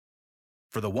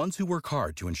For the ones who work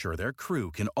hard to ensure their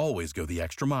crew can always go the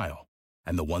extra mile,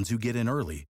 and the ones who get in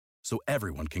early so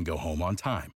everyone can go home on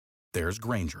time, there's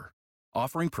Grainger,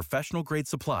 offering professional-grade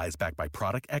supplies backed by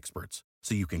product experts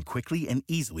so you can quickly and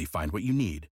easily find what you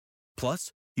need.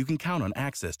 Plus, you can count on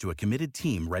access to a committed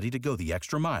team ready to go the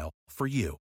extra mile for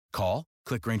you. Call,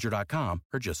 click Grainger.com,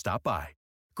 or just stop by.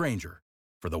 Grainger,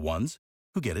 for the ones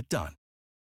who get it done.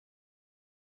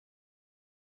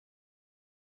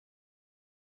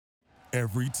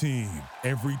 Every team,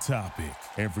 every topic,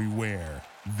 everywhere.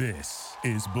 This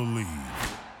is Believe.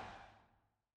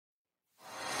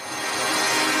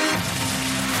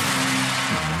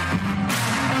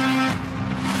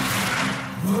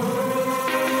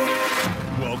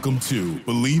 Welcome to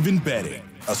Believe in Betting,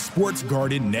 a Sports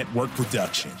Garden Network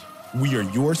production. We are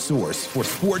your source for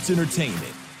sports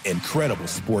entertainment and credible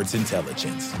sports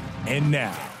intelligence. And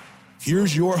now,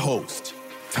 here's your host,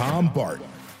 Tom Barton.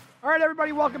 All right,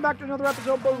 everybody, welcome back to another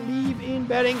episode of Believe in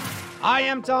Betting. I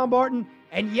am Tom Barton,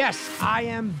 and yes, I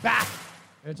am back.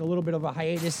 It's a little bit of a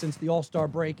hiatus since the All-Star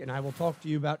break, and I will talk to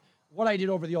you about what I did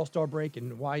over the All-Star break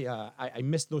and why I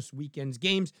missed those weekend's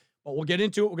games. But we'll get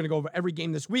into it. We're going to go over every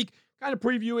game this week, kind of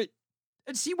preview it,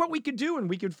 and see what we could do, and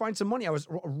we could find some money. I was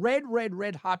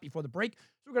red hot before the break,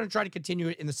 so we're going to try to continue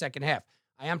it in the second half.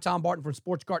 I am Tom Barton from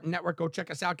Sports Garden Network. Go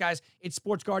check us out, guys. It's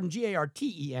Sports Garden,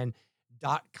 GARTEN.com,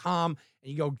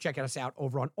 and you go check us out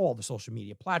over on all the social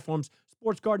media platforms.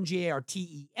 Sports Garden,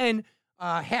 GARTEN,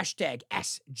 hashtag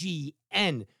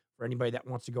SGN for anybody that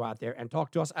wants to go out there and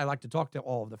talk to us. I like to talk to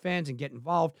all of the fans and get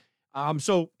involved.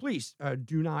 So please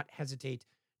do not hesitate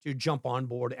to jump on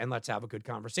board and let's have a good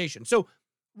conversation. So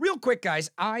real quick, guys,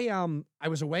 I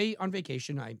was away on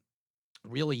vacation. I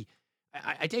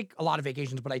take a lot of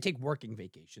vacations, but I take working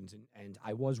vacations, and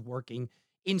I was working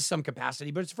in some capacity,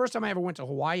 but it's the first time I ever went to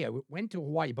Hawaii. I went to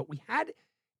Hawaii, but we had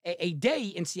a day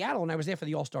in Seattle, and I was there for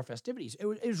the All-Star festivities. It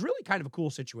was really kind of a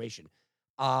cool situation.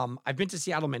 I've been to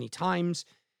Seattle many times.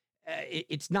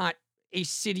 It's not a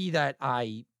city that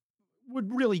I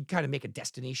would really kind of make a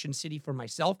destination city for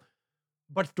myself,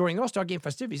 but during the All-Star Game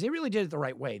festivities, they really did it the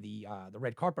right way. The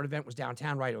red carpet event was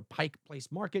downtown, right at Pike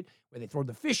Place Market, where they throw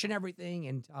the fish and everything,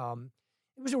 and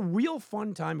it was a real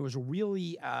fun time. It was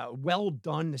really well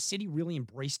done. The city really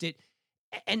embraced it.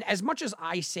 And as much as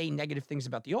I say negative things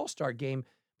about the All-Star Game,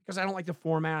 because I don't like the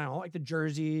format, I don't like the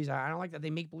jerseys, I don't like that they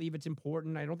make believe it's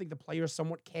important, I don't think the players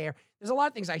somewhat care. There's a lot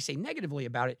of things I say negatively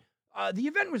about it. The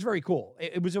event was very cool.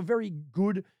 It was a very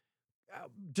good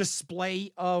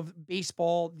display of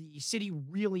baseball. The city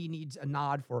really needs a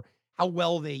nod for how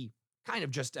well they kind of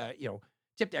just,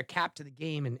 tip their cap to the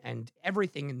game and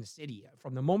everything in the city.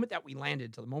 From the moment that we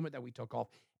landed to the moment that we took off,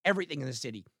 everything in the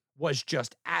city was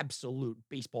just absolute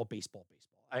baseball.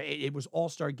 It was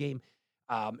All-Star Game,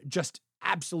 just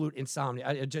absolute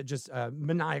insomnia, just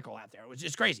maniacal out there. It was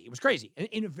just crazy. It was crazy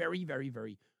in a very, very,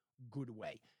 very good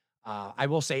way. I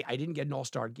will say I didn't get an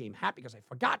All-Star Game hat because I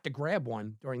forgot to grab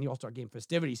one during the All-Star Game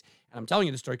festivities. And I'm telling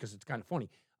you the story because it's kind of funny.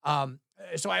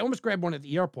 So I almost grabbed one at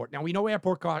the airport. Now, we know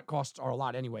airport costs are a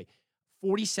lot anyway.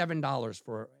 $47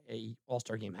 for a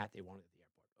All-Star Game hat they wanted at the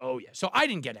airport. Oh, yeah. So I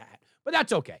didn't get a hat, but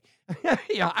that's okay.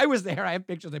 Yeah, I was there. I have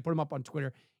pictures. I put them up on Twitter.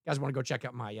 You guys want to go check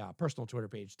out my personal Twitter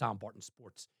page, Tom Barton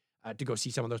Sports, to go see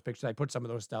some of those pictures. I put some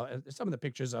of the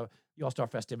pictures of the All-Star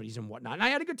festivities and whatnot. And I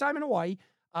had a good time in Hawaii.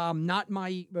 Not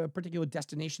my particular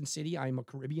destination city. I'm a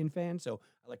Caribbean fan, so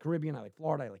I like Caribbean. I like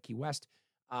Florida. I like Key West.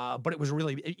 But it was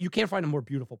really, you can't find a more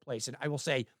beautiful place. And I will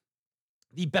say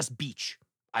the best beach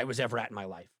I was ever at in my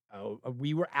life.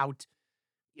 We were out.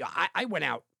 I went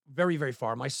out very, very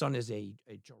far. My son is a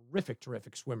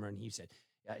terrific swimmer. And he said,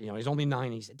 he's only 9.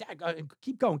 And he said, Dad,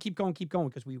 keep going.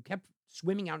 Because we kept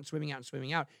swimming out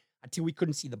until we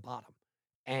couldn't see the bottom.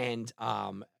 And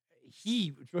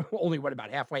he only went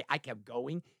about halfway. I kept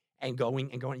going and going.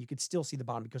 You could still see the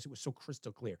bottom because it was so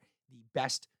crystal clear. The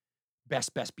best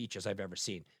beaches I've ever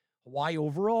seen. Hawaii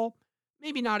overall,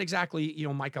 maybe not exactly,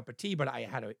 my cup of tea, but I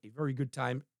had a very good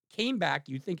time. Came back.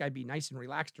 You'd think I'd be nice and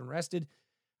relaxed and rested.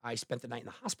 I spent the night in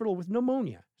the hospital with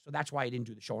pneumonia. So that's why I didn't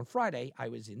do the show on Friday. I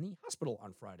was in the hospital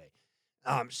on Friday.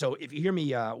 So if you hear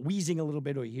me wheezing a little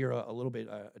bit or you hear a little bit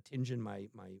a tinge in my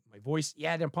voice,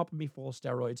 yeah, they're pumping me full of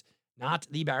steroids. Not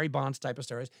the Barry Bonds type of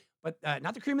steroids, but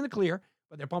not the cream in the clear,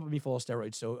 but they're pumping me full of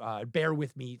steroids. So bear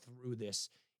with me through this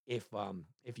if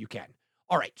you can.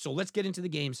 All right, so let's get into the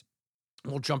games.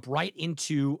 We'll jump right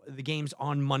into the games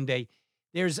on Monday.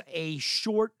 There's a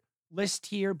short list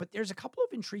here, but there's a couple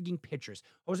of intriguing pitchers.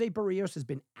 Jose Barrios has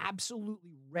been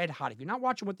absolutely red hot. If you're not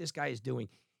watching what this guy is doing,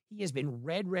 he has been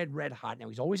red hot. Now,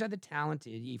 he's always had the talent.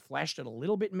 He flashed it a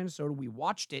little bit in Minnesota. We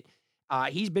watched it.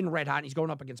 He's been red hot, and he's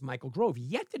going up against Michael Grove.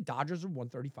 Yet the Dodgers are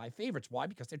 135 favorites. Why?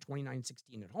 Because they're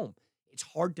 29-16 at home. It's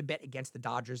hard to bet against the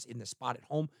Dodgers in the spot at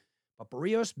home. But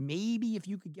Barrios, maybe if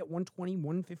you could get 120,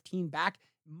 115 back,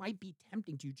 might be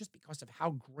tempting to you just because of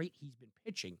how great he's been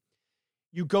pitching.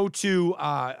 You go to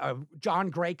John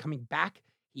Gray coming back.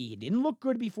 He didn't look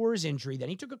good before his injury. Then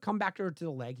he took a comebacker to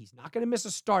the leg. He's not going to miss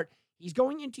a start. He's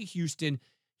going into Houston.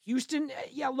 Houston,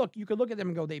 yeah, look, you could look at them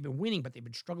and go, they've been winning, but they've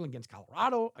been struggling against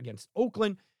Colorado, against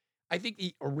Oakland. I think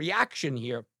the reaction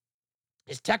here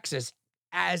is Texas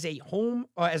as a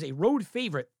road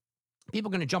favorite. People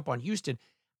are going to jump on Houston.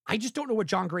 I just don't know what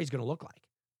John Gray is going to look like.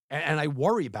 And I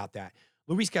worry about that.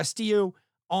 Luis Castillo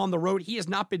on the road, he has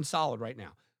not been solid right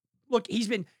now. Look,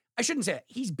 I shouldn't say that.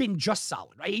 He's been just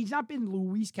solid, right? He's not been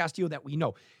Luis Castillo that we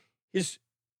know. His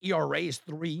ERA is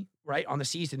 3, right, on the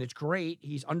season. It's great.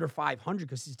 He's under 500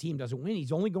 because his team doesn't win.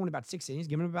 He's only going about 6 innings,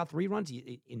 giving him about 3 runs.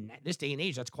 In this day and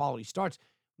age, that's quality starts.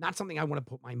 Not something I want to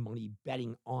put my money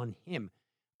betting on him.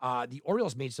 The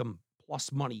Orioles made some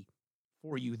plus money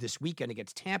for you this weekend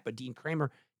against Tampa. Dean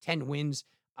Kramer, 10 wins.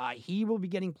 He will be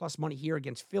getting plus money here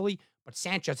against Philly, but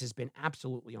Sanchez has been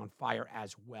absolutely on fire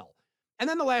as well. And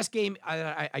then the last game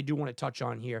I do want to touch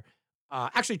on here.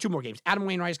 Actually, 2 more games. Adam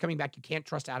Wainwright is coming back. You can't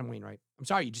trust Adam Wainwright. I'm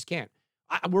sorry, you just can't.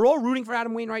 We're all rooting for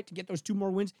Adam Wainwright to get those 2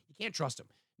 more wins. You can't trust him.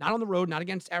 Not on the road, not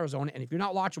against Arizona. And if you're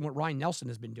not watching what Ryan Nelson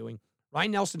has been doing,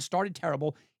 Ryan Nelson started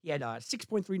terrible. He had a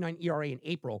 6.39 ERA in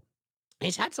April. And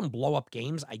he's had some blow-up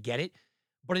games. I get it.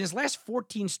 But in his last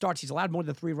 14 starts, he's allowed more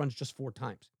than 3 runs just 4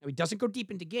 times. Now, he doesn't go deep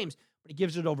into games, but he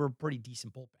gives it over a pretty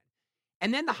decent bullpen.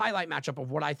 And then the highlight matchup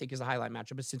of what I think is a highlight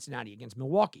matchup is Cincinnati against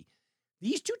Milwaukee.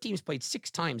 These 2 teams played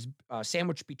 6 times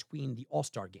sandwiched between the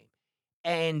All-Star game.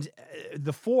 And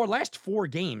the last 4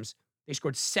 games, they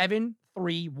scored 7,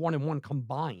 3, 1, and 1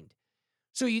 combined.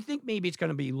 So you think maybe it's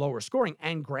going to be lower scoring.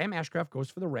 And Graham Ashcraft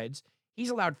goes for the Reds. He's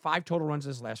allowed 5 total runs in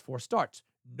his last 4 starts.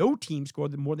 No team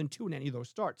scored more than 2 in any of those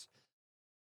starts.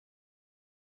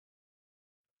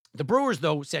 The Brewers,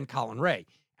 though, sent Colin Ray.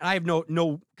 And I have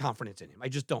no confidence in him. I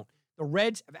just don't. The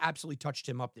Reds have absolutely touched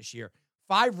him up this year.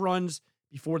 5 runs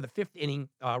before the 5th inning,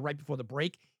 right before the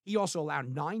break. He also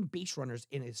allowed 9 base runners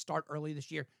in his start early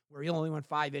this year, where he only went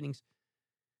 5 innings.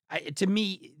 To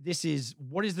me, this is,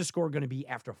 what is the score going to be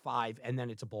after 5? And then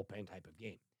it's a bullpen type of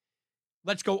game.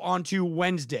 Let's go on to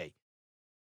Wednesday.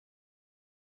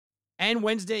 And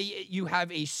Wednesday, you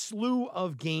have a slew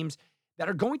of games that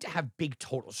are going to have big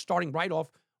totals, starting right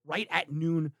at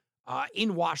noon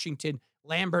in Washington.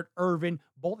 Lambert, Irvin,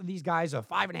 both of these guys, a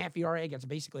 5.5 ERA against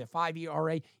basically a 5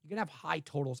 ERA. You're going to have high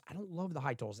totals. I don't love the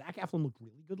high totals. Zach Eflin looked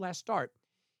really good last start.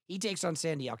 He takes on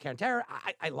Sandy Alcantara.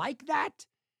 I like that.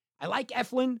 I like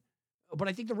Eflin, but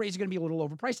I think the Rays are going to be a little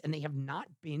overpriced, and they have not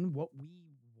been what we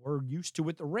were used to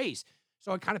with the Rays.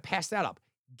 So I kind of passed that up.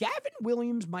 Gavin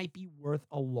Williams might be worth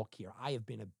a look here. I have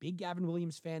been a big Gavin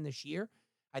Williams fan this year.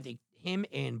 I think him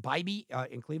and Bybee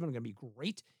in Cleveland are going to be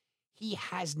great. He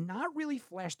has not really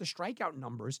flashed the strikeout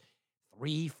numbers,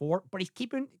 3, 4, but he's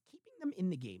keeping them in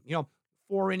the game.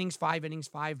 4 innings, 5 innings,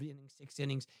 5 innings, 6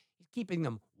 innings. He's keeping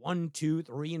them 1, 2,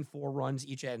 3, and 4 runs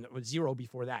each, and with 0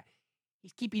 before that.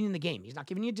 He's keeping in the game. He's not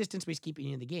giving you distance, but he's keeping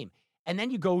you in the game. And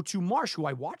then you go to Marsh, who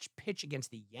I watched pitch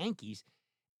against the Yankees.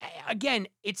 Again,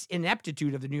 it's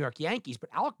ineptitude of the New York Yankees,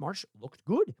 but Alec Marsh looked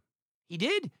good. He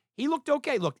did. He looked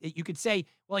okay. Look, you could say,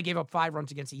 well, he gave up 5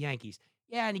 runs against the Yankees.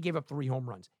 Yeah, and he gave up 3 home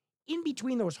runs. In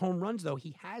between those home runs, though,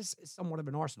 he has somewhat of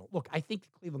an arsenal. Look, I think the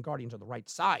Cleveland Guardians are the right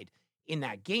side in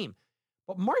that game.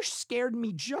 But Marsh scared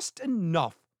me just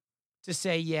enough to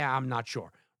say, yeah, I'm not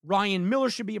sure. Ryan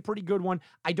Miller should be a pretty good one.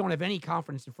 I don't have any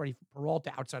confidence in Freddie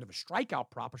Peralta outside of a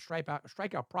strikeout prop. A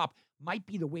strikeout prop might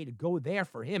be the way to go there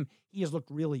for him. He has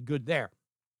looked really good there.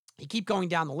 You keep going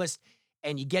down the list,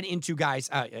 and you get into guys,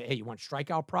 hey, you want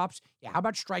strikeout props? Yeah, how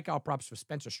about strikeout props for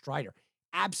Spencer Strider?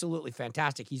 Absolutely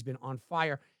fantastic. He's been on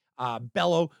fire.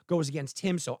 Bello goes against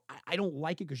him, so I don't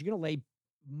like it because you're going to lay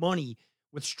money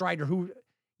with Strider, who,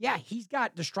 yeah, he's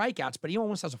got the strikeouts, but he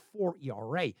almost has a 4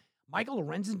 ERA. Michael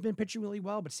Lorenzen's been pitching really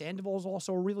well, but Sandoval is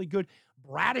also really good.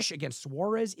 Bradish against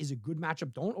Suarez is a good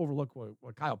matchup. Don't overlook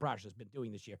what Kyle Bradish has been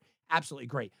doing this year. Absolutely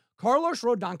great. Carlos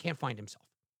Rodon can't find himself.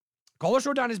 Carlos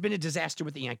Rodon has been a disaster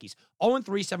with the Yankees. 0-3,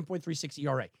 7.36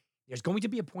 ERA. There's going to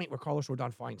be a point where Carlos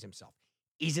Rodon finds himself.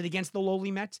 Is it against the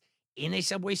lowly Mets? In a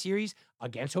Subway Series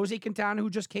against Jose Quintana, who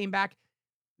just came back?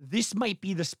 This might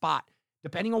be the spot.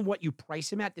 Depending on what you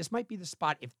price him at, this might be the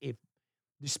spot. If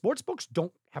the sports books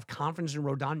don't have confidence in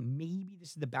Rodon, maybe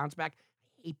this is the bounce back.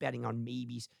 I hate betting on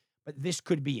maybes, but this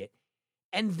could be it.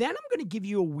 And then I'm going to give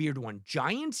you a weird one.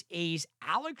 Giants A's.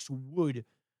 Alex Wood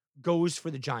goes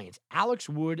for the Giants. Alex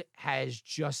Wood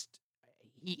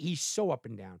He's so up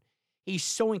and down. He's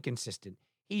so inconsistent.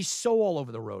 He's so all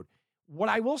over the road. What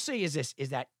I will say is this, is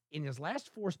that in his last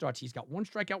 4 starts, he's got 1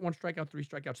 strikeout, 1 strikeout, 3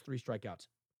 strikeouts, 3 strikeouts.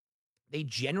 They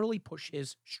generally push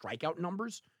his strikeout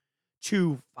numbers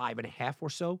to 5.5 or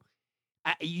so.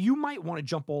 You might want to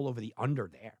jump all over the under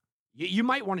there. You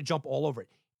might want to jump all over it.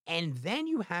 And then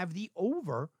you have the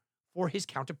over for his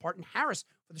counterpart in Harris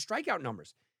for the strikeout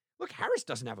numbers. Look, Harris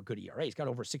doesn't have a good ERA. He's got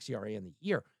over 6 ERA in the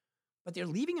year. But they're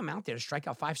leaving him out there to strike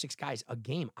out 5-6 guys a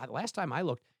game. Last time I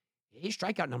looked, his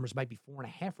strikeout numbers might be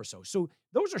 4.5 or so. So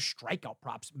those are strikeout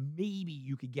props. Maybe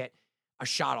you could get a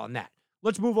shot on that.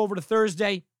 Let's move over to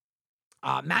Thursday.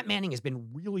 Matt Manning has been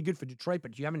really good for Detroit,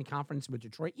 but do you have any confidence with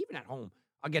Detroit, even at home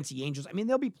against the Angels? I mean,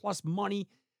 they'll be plus money,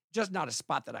 just not a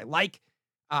spot that I like.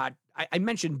 I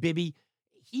mentioned Bibby.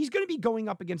 He's going to be going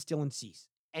up against Dylan Cease.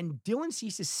 And Dylan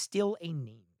Cease is still a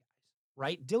name, guys,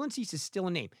 right? Dylan Cease is still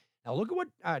a name. Now, look at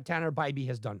what Tanner Bybee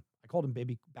has done. I called him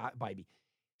Bybee.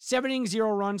 7 innings,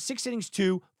 0 runs, 6 innings,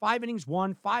 2, 5 innings,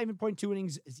 1, 5.2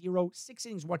 innings, 0, 6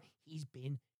 innings, 1. He's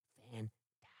been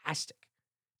fantastic.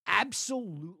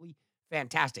 Absolutely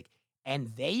fantastic. And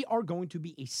they are going to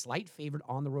be a slight favorite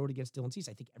on the road against Dylan Cease.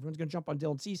 I think everyone's going to jump on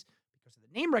Dylan Cease because of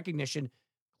the name recognition.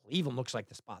 Cleveland looks like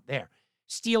the spot there.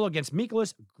 Steele against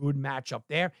Mikolas, good matchup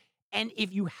there. And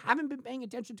if you haven't been paying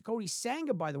attention to Cody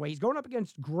Senga, by the way, he's going up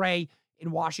against Gray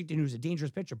in Washington, who's a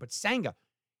dangerous pitcher. But Senga,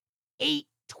 8,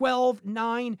 12,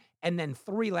 9, and then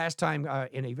 3 last time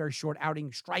in a very short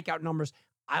outing. Strikeout numbers.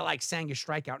 I like Senga's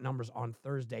strikeout numbers on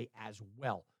Thursday as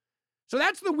well. So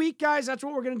that's the week, guys. That's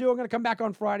what we're going to do. I'm going to come back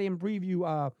on Friday and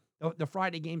preview the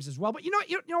Friday games as well. But you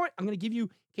know what? I'm going to give you, in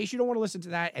case you don't want to listen to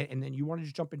that, and then you want to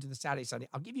just jump into the Saturday, Sunday,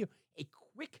 I'll give you a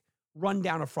quick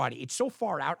rundown of Friday. It's so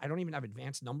far out, I don't even have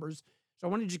advanced numbers. So I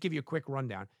want to just give you a quick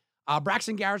rundown.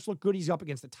 Braxton Garrett's looked good. He's up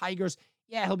against the Tigers.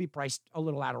 Yeah, he'll be priced a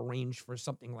little out of range for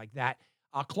something like that.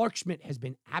 Clark Schmidt has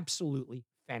been absolutely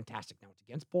fantastic. Now, it's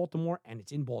against Baltimore, and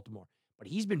it's in Baltimore. But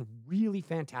he's been really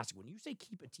fantastic. When you say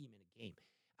keep a team in a game,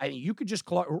 I mean, you could just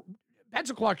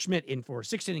pencil Clark Schmidt in for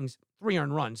 6 innings, 3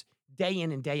 earned runs, day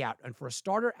in and day out. And for a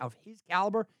starter of his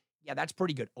caliber, yeah, that's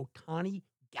pretty good. Ohtani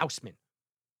Gausman.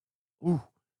 Ooh,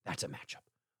 that's a matchup.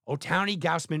 Ohtani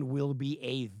Gausman will be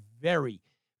a very,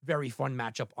 very fun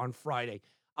matchup on Friday.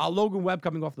 Logan Webb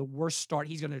coming off the worst start.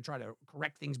 He's going to try to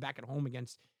correct things back at home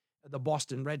against the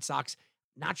Boston Red Sox.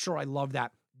 Not sure I love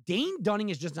that. Dane Dunning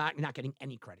is just not getting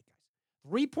any credit, guys.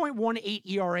 3.18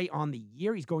 ERA on the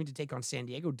year. He's going to take on San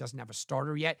Diego. Doesn't have a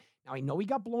starter yet. Now, I know he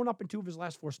got blown up in 2 of his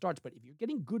last 4 starts, but if you're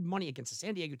getting good money against a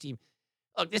San Diego team,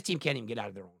 look, this team can't even get out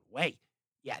of their own way.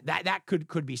 Yeah, that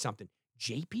could be something.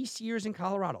 JP Sears in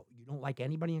Colorado. You don't like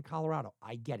anybody in Colorado.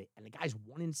 I get it. And the guy's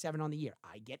 1-7 on the year.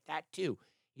 I get that too.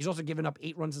 He's also given up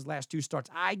 8 runs his last 2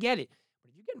 starts. I get it. But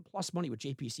if you're getting plus money with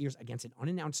JP Sears against an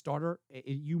unannounced starter,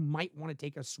 you might want to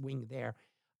take a swing there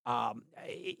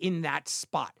in that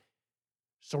spot.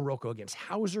 Soroka against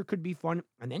Hauser could be fun.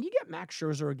 And then you get Max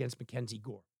Scherzer against Mackenzie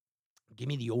Gore. Give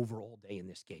me the over all day in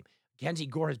this game. Mackenzie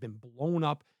Gore has been blown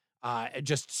up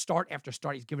just start after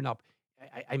start. He's given up.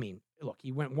 I mean, look,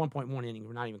 he went 1.1 innings.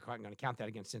 We're not even going to count that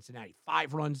against Cincinnati.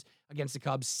 5 runs against the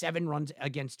Cubs, 7 runs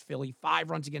against Philly,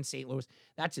 5 runs against St. Louis.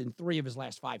 That's in 3 of his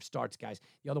last 5 starts, guys.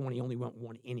 The other one, he only went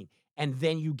 1 inning. And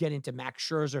then you get into Max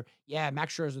Scherzer. Yeah,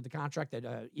 Max Scherzer, the contract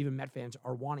that even Met fans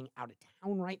are wanting out of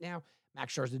town right now.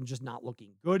 Max Scherzer just not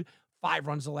looking good. 5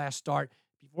 runs the last start.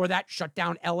 Before that, shut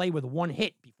down L.A. with 1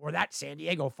 hit. Before that, San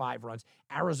Diego, 5 runs.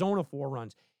 Arizona, 4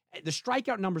 runs. The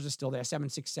strikeout numbers are still there,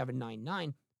 7.6,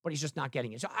 7.99. But he's just not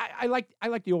getting it. So I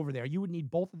like the over there. You would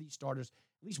need both of these starters,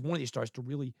 at least one of these starters, to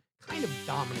really kind of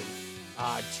dominate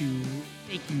to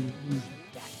make you lose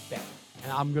that bet.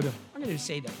 And I'm gonna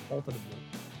say that both of them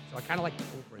will. So I kind of like the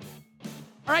over in that.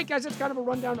 All right, guys, that's kind of a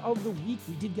rundown of the week.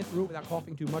 We did get through it without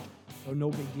coughing too much, so no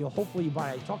big deal. Hopefully,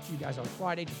 I talk to you guys on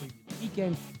Friday to preview the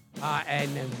weekend,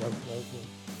 and then we'll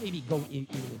maybe go even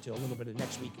into a little bit of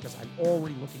next week, because I'm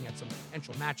already looking at some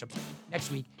potential matchups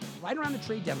next week. Right around the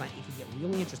trade deadline, it can get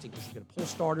really interesting because you're going to pull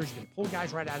starters, you're going to pull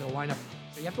guys right out of the lineup.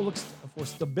 So you have to look for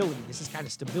stability. This is kind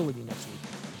of stability next week.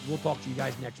 We'll talk to you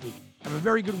guys next week. Have a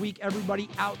very good week, everybody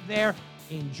out there.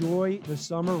 Enjoy the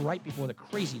summer right before the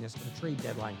craziness of the trade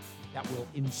deadline that will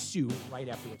ensue right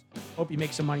afterwards. Hope you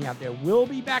make some money out there. We'll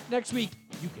be back next week.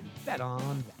 You can bet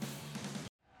on that.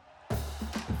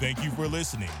 Thank you for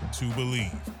listening to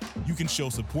Believe. You can show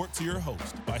support to your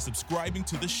host by subscribing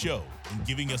to the show and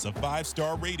giving us a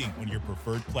 5-star rating on your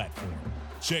preferred platform.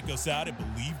 Check us out at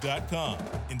Believe.com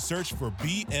and search for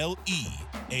BLEAV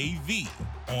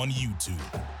on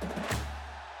YouTube.